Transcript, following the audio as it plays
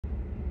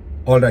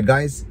Alright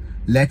guys,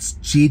 let's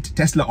cheat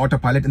Tesla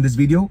Autopilot in this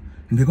video,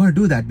 and we're going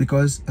to do that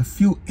because a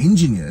few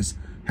engineers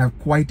have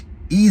quite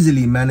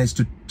easily managed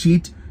to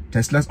cheat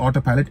Tesla's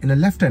Autopilot in a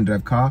left-hand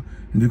drive car,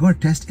 and we're going to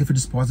test if it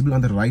is possible on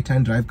the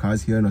right-hand drive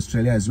cars here in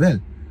Australia as well.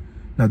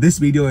 Now this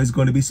video is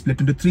going to be split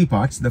into three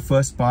parts. The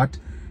first part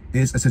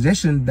is a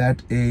suggestion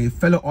that a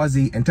fellow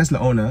Aussie and Tesla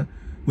owner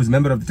who's a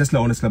member of the Tesla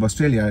Owners Club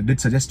Australia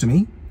did suggest to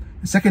me.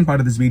 The second part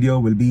of this video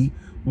will be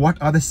what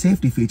are the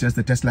safety features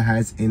that Tesla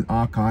has in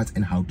our cars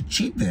and how to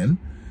cheat them.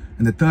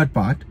 And the third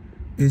part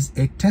is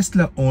a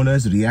Tesla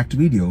owners react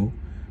video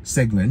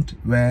segment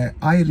where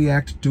I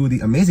react to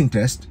the amazing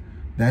test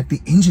that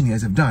the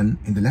engineers have done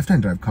in the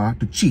left-hand drive car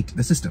to cheat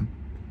the system.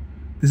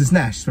 This is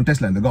Nash from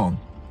Tesla and the Gong.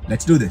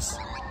 Let's do this.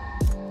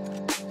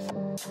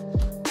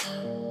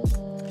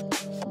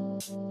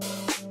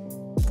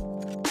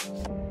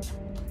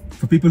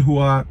 For people who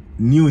are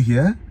new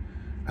here,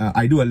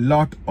 I do a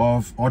lot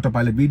of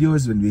autopilot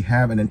videos when we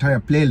have an entire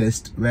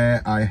playlist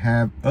where I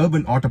have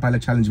urban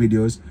autopilot challenge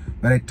videos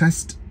where I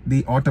test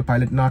the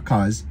autopilot in our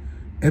cars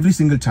every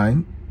single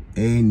time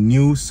a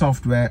new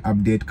software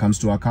update comes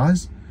to our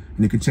cars,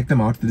 and you can check them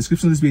out in the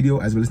description of this video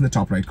as well as in the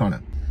top right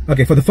corner.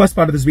 Okay, for the first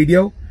part of this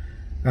video,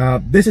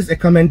 this is a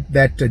comment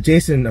that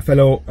Jason, a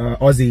fellow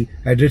Aussie,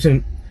 had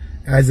written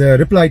as a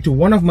reply to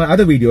one of my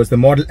other videos, the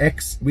Model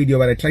X video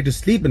where I tried to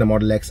sleep in a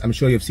Model X. I'm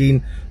sure you've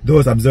seen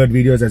those absurd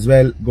videos as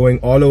well, going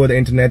all over the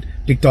internet,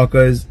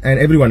 TikTokers and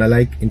everyone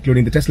alike,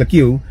 including the Tesla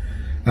Q,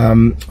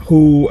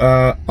 who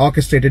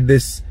orchestrated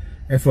this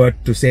effort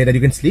to say that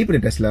you can sleep in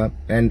a Tesla,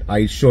 and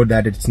I showed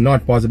that it's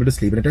not possible to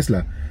sleep in a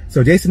Tesla.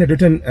 So Jason had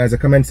written as a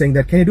comment saying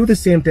that, can you do the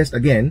same test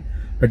again,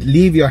 but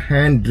leave your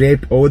hand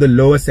draped over the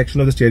lower section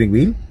of the steering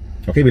wheel?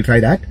 Okay, we'll try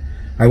that.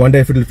 I wonder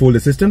if it will fool the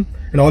system.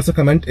 And also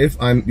comment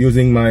if I'm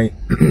using my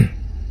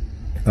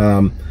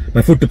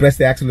my foot to press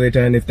the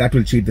accelerator and if that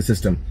will cheat the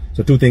system.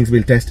 So two things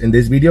we'll test in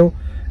this video.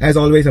 As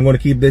always, I'm going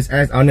to keep this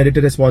as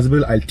unedited as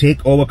possible. I'll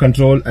take over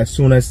control as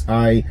soon as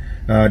I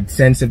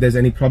sense if there's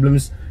any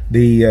problems.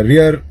 The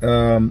rear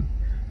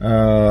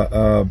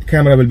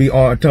camera will be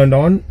turned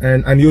on,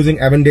 and I'm using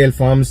Avondale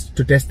Farms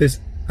to test this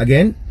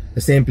again,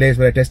 the same place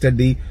where I tested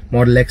the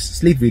Model X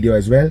sleep video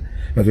as well.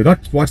 Now, if you've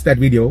not watched that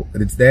video,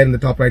 it's there in the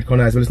top right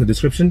corner as well as in the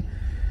description.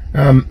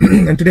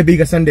 And today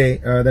being a Sunday,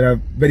 there are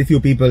very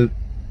few people.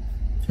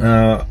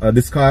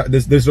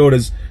 This road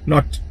is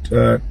not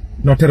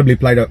terribly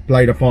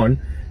plied upon,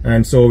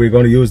 and so we're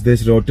going to use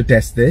this road to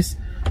test this.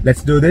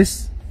 Let's do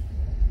this.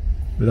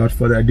 Without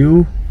further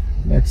ado,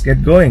 let's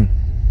get going.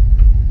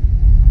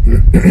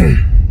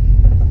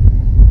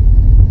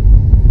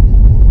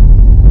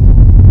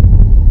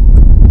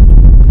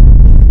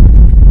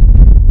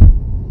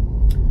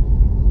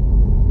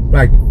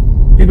 Right.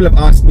 People have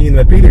asked me in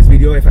my previous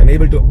video if I'm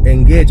able to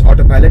engage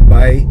autopilot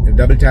by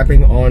double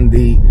tapping on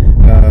the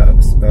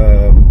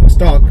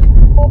stock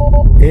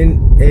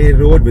in a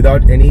road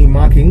without any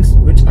markings,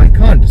 which I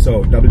can't.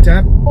 So double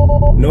tap,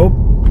 nope.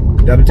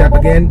 Double tap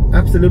again,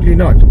 absolutely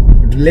not.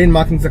 Lane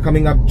markings are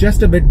coming up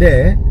just a bit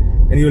there,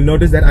 and you'll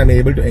notice that I'm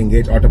able to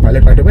engage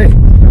autopilot right away.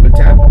 Double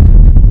tap,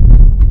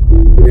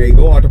 there you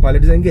go,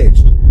 autopilot is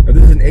engaged. Now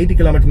this is an 80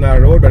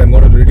 km/h road, but I'm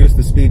going to reduce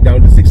the speed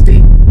down to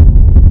 60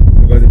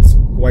 because it's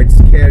quite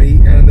scary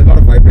and a lot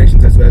of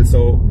vibrations as well.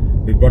 So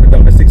we brought it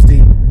down to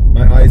 60.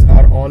 My eyes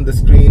are on the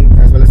screen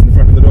as well as in the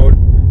front of the road.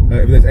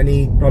 If there's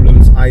any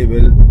problems, I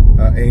will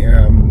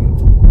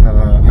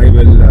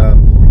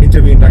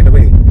intervene right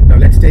away. Now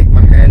let's take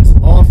my hands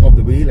off of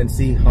the wheel and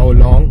see how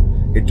long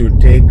it will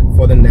take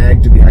for the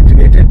nag to be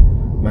activated.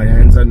 My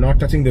hands are not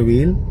touching the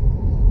wheel,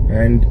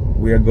 and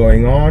we are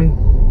going on.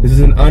 This is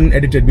an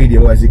unedited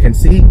video, as you can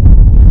see.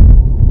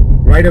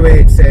 Right away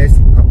it says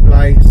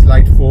apply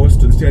slight force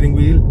to the steering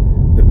wheel.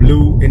 The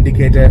blue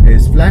indicator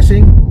is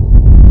flashing,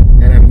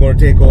 and I'm going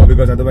to take over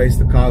because otherwise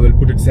the car will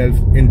put itself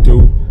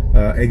into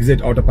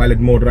exit autopilot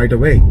mode right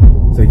away.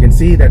 So you can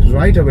see that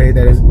right away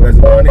there's a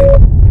warning,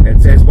 and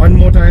it says one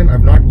more time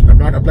I've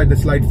not applied the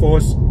slight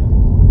force.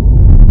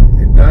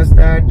 It does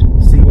that.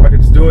 See what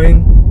it's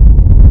doing.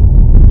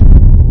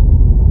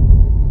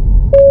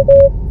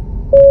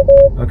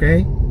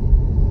 Okay,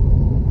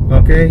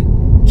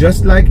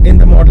 just like in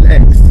the Model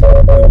X,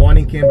 the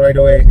warning came right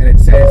away and it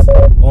says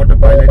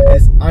autopilot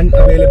is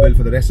unavailable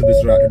for the rest of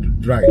this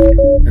drive,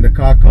 and the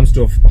car comes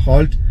to a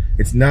halt.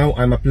 It's now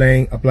I'm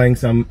applying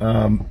some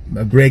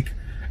brake,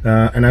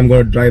 and I'm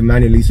going to drive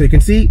manually. So you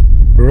can see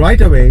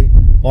right away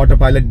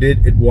autopilot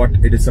did what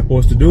it is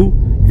supposed to do.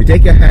 If you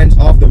take your hands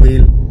off the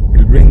wheel,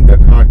 it'll bring the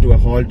car to a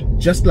halt,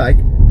 just like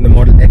in the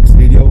Model X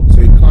video.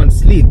 So you can't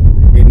sleep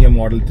in your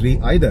Model 3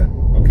 either.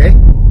 Okay,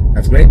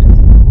 that's great.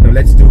 Now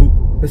let's do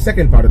the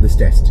second part of this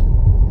test.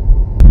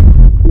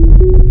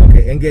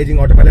 Okay, engaging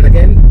autopilot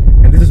again,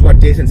 and this is what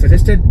Jason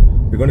suggested.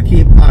 We're going to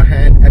keep our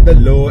hand at the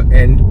lower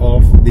end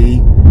of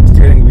the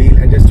steering wheel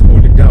and just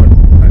hold it down.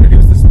 I'll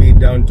reduce the speed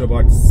down to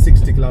about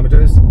 60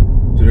 kilometers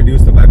to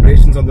reduce the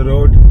vibrations on the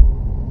road,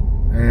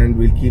 and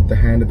we'll keep the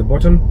hand at the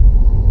bottom.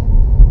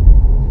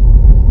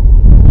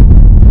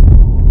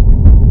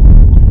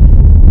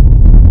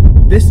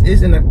 this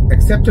is an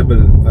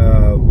acceptable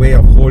way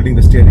of holding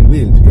the steering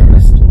wheel, to be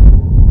honest.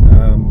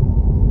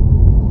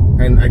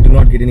 And I do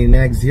not get any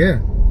nags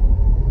here.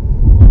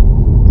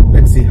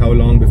 Let's see how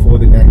long before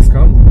the nags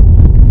come.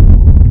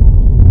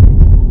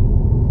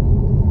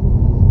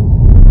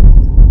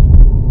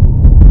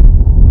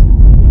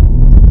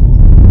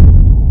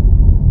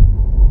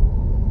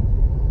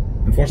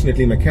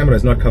 Unfortunately, my camera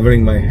is not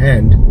covering my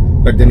hand,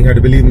 but then you have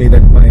to believe me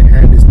that my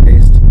hand is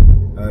placed,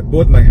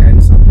 both my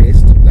hands are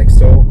placed like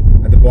so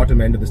at the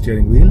bottom end of the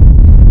steering wheel.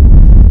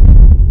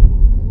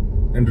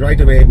 And right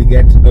away we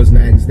get those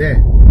nags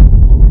there.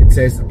 It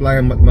says apply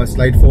a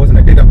slide force, and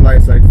I did apply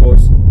a slide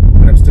force,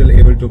 and I'm still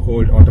able to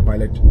hold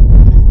autopilot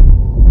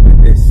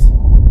with this.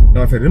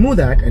 Now if I remove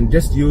that and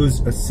just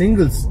use a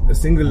single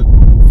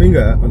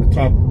finger on the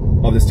top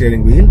of the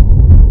steering wheel,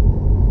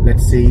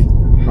 let's see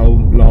how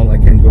long I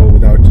can go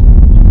without the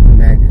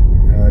nag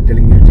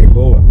telling me to take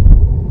over.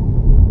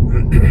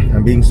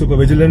 I'm being super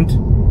vigilant.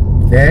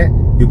 There,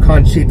 you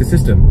can't cheat the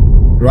system.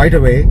 Right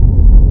away,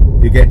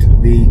 you get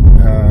the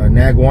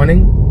nag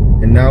warning,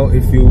 and now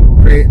if you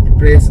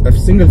press a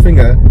single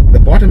finger at the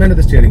bottom end of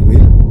the steering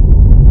wheel,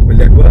 will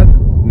that work?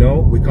 No,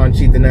 we can't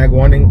cheat the nag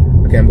warning.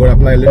 Okay, I'm going to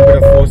apply a little bit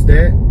of force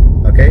there.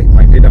 Okay,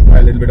 I did apply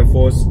a little bit of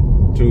force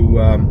to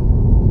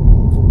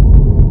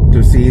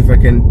see if I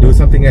can do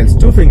something else.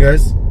 2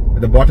 fingers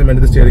at the bottom end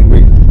of the steering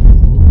wheel.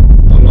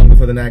 How long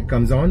before the nag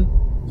comes on?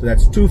 So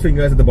that's 2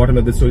 fingers at the bottom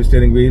of the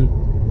steering wheel.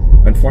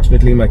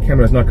 Unfortunately, my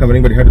camera is not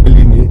covering, but you have to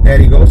believe me. There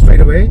you go,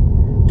 straight away.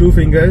 2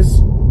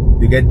 fingers.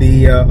 You get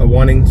the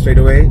warning straight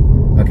away.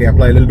 Okay,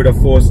 apply a little bit of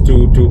force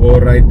to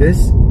override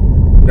this.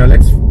 Now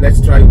let's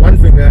try 1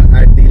 finger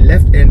at the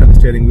left end of the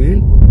steering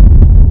wheel.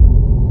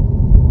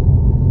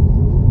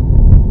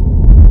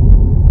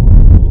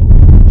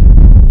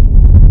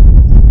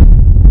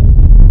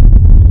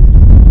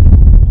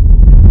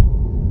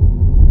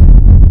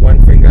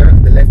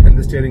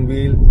 Steering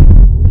wheel,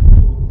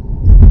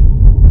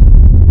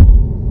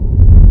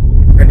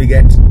 and we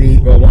get the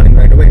warning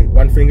right away.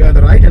 1 finger on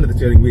the right end of the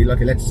steering wheel.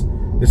 Okay, let's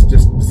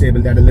just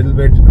disable that a little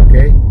bit.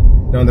 Okay,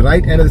 now on the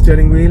right end of the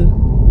steering wheel,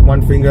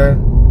 1 finger.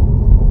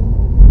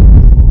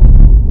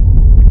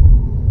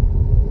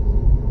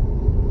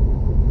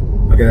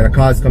 Okay, there are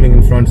cars coming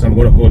in front, so I'm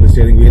going to hold the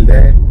steering wheel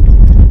there.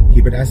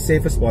 Keep it as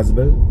safe as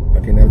possible.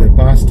 Okay, now they've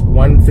passed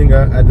 1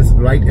 finger at the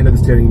right end of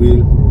the steering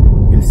wheel.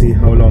 We'll see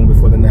how long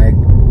before the nag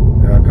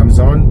comes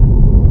on.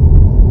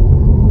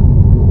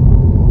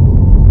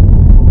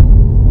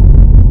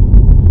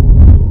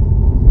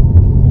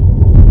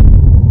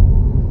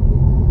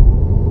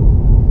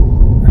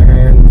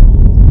 And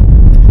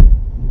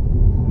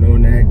no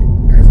nag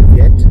as of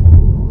yet.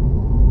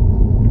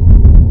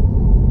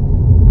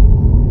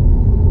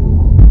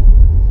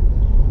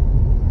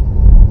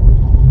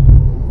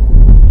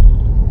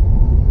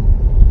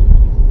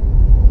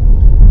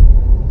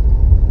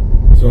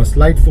 So a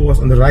slight force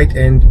on the right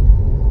end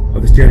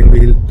of the steering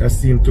wheel does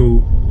seem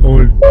to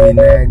hold the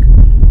nag.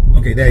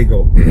 Okay, there you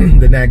go.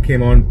 The nag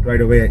came on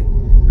right away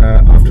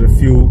after a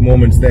few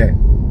moments there.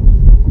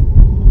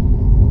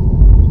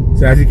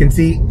 So as you can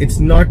see, it's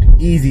not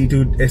easy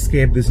to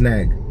escape this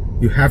nag.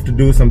 You have to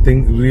do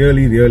something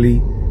really,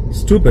 really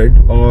stupid,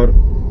 or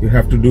you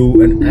have to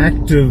do an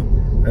active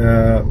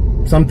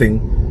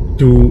something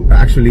to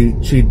actually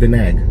cheat the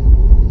nag.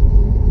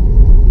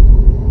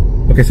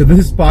 Okay, so this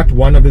is part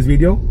 1 of this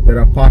video. There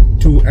are part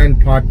 2 and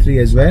part 3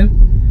 as well.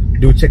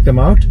 Do check them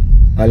out.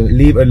 I'll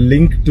leave a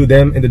link to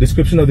them in the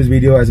description of this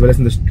video as well as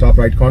in the top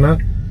right corner.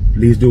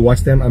 Please do watch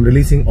them. I'm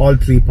releasing all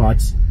 3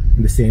 parts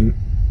in the same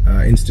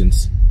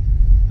instance.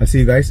 I'll see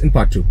you guys in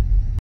part 2.